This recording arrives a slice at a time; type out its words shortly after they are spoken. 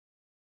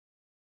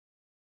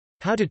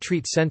How to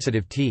treat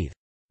sensitive teeth.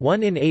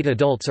 1 in 8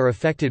 adults are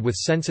affected with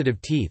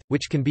sensitive teeth,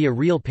 which can be a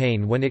real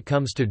pain when it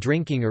comes to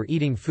drinking or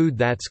eating food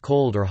that's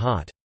cold or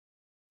hot.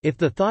 If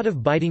the thought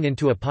of biting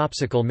into a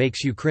popsicle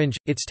makes you cringe,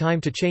 it's time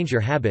to change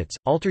your habits,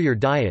 alter your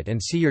diet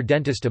and see your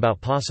dentist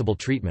about possible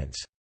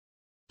treatments.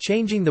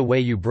 Changing the way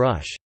you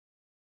brush.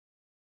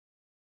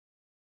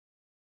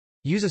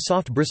 Use a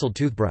soft bristled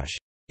toothbrush.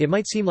 It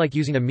might seem like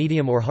using a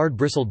medium or hard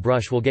bristled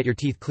brush will get your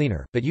teeth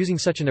cleaner, but using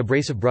such an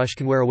abrasive brush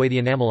can wear away the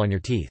enamel on your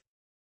teeth.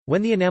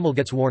 When the enamel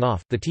gets worn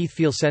off, the teeth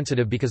feel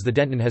sensitive because the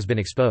dentin has been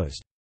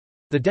exposed.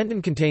 The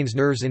dentin contains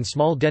nerves in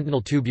small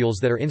dentinal tubules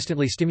that are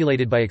instantly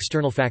stimulated by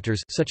external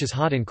factors, such as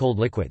hot and cold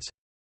liquids.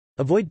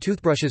 Avoid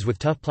toothbrushes with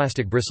tough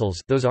plastic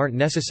bristles, those aren't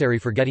necessary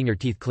for getting your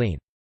teeth clean.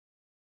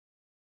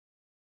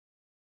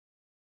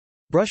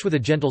 Brush with a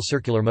gentle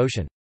circular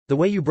motion. The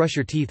way you brush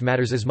your teeth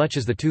matters as much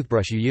as the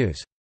toothbrush you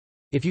use.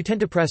 If you tend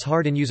to press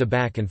hard and use a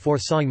back and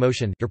forth sawing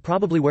motion, you're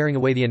probably wearing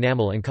away the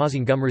enamel and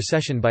causing gum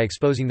recession by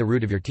exposing the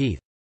root of your teeth.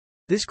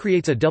 This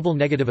creates a double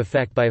negative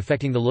effect by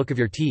affecting the look of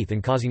your teeth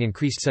and causing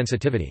increased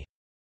sensitivity.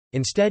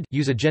 Instead,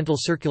 use a gentle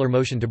circular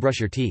motion to brush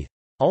your teeth.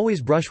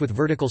 Always brush with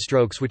vertical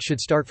strokes which should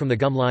start from the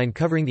gum line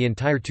covering the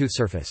entire tooth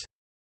surface.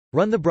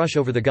 Run the brush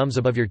over the gums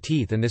above your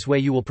teeth, and this way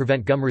you will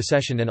prevent gum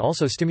recession and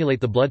also stimulate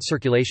the blood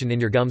circulation in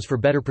your gums for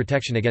better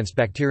protection against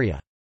bacteria.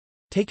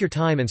 Take your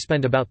time and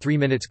spend about 3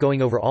 minutes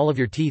going over all of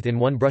your teeth in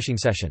one brushing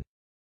session.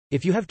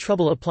 If you have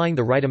trouble applying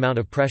the right amount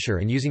of pressure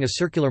and using a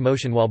circular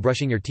motion while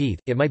brushing your teeth,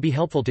 it might be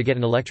helpful to get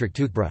an electric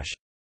toothbrush.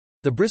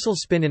 The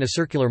bristles spin in a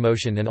circular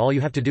motion and all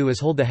you have to do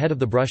is hold the head of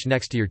the brush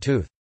next to your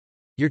tooth.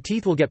 Your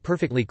teeth will get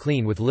perfectly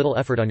clean with little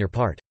effort on your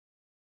part.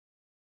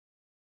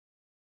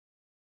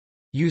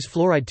 Use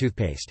fluoride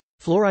toothpaste.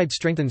 Fluoride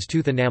strengthens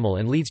tooth enamel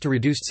and leads to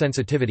reduced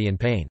sensitivity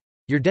and pain.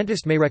 Your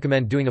dentist may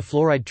recommend doing a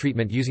fluoride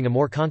treatment using a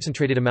more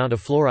concentrated amount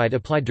of fluoride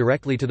applied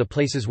directly to the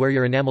places where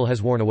your enamel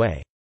has worn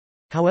away.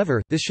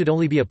 However, this should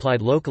only be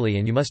applied locally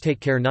and you must take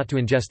care not to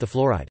ingest the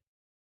fluoride.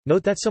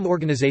 Note that some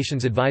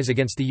organizations advise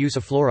against the use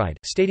of fluoride,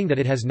 stating that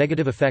it has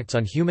negative effects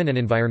on human and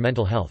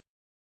environmental health.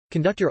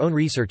 Conduct your own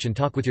research and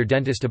talk with your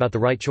dentist about the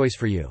right choice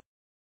for you.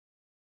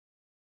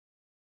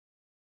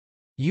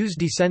 Use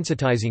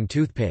desensitizing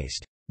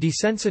toothpaste.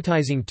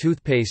 Desensitizing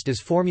toothpaste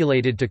is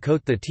formulated to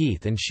coat the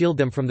teeth and shield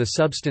them from the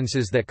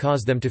substances that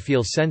cause them to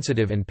feel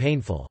sensitive and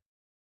painful.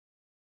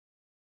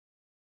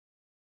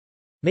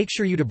 Make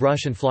sure you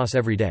brush and floss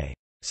every day.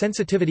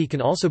 Sensitivity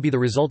can also be the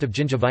result of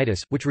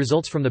gingivitis, which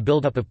results from the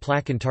buildup of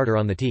plaque and tartar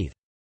on the teeth.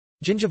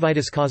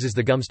 Gingivitis causes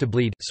the gums to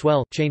bleed,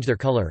 swell, change their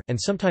color, and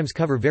sometimes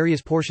cover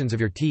various portions of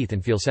your teeth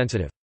and feel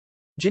sensitive.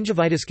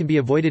 Gingivitis can be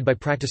avoided by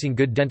practicing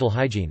good dental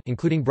hygiene,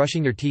 including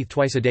brushing your teeth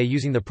twice a day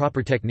using the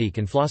proper technique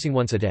and flossing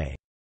once a day.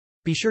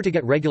 Be sure to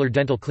get regular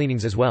dental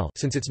cleanings as well,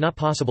 since it's not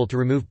possible to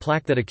remove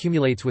plaque that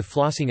accumulates with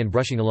flossing and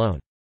brushing alone.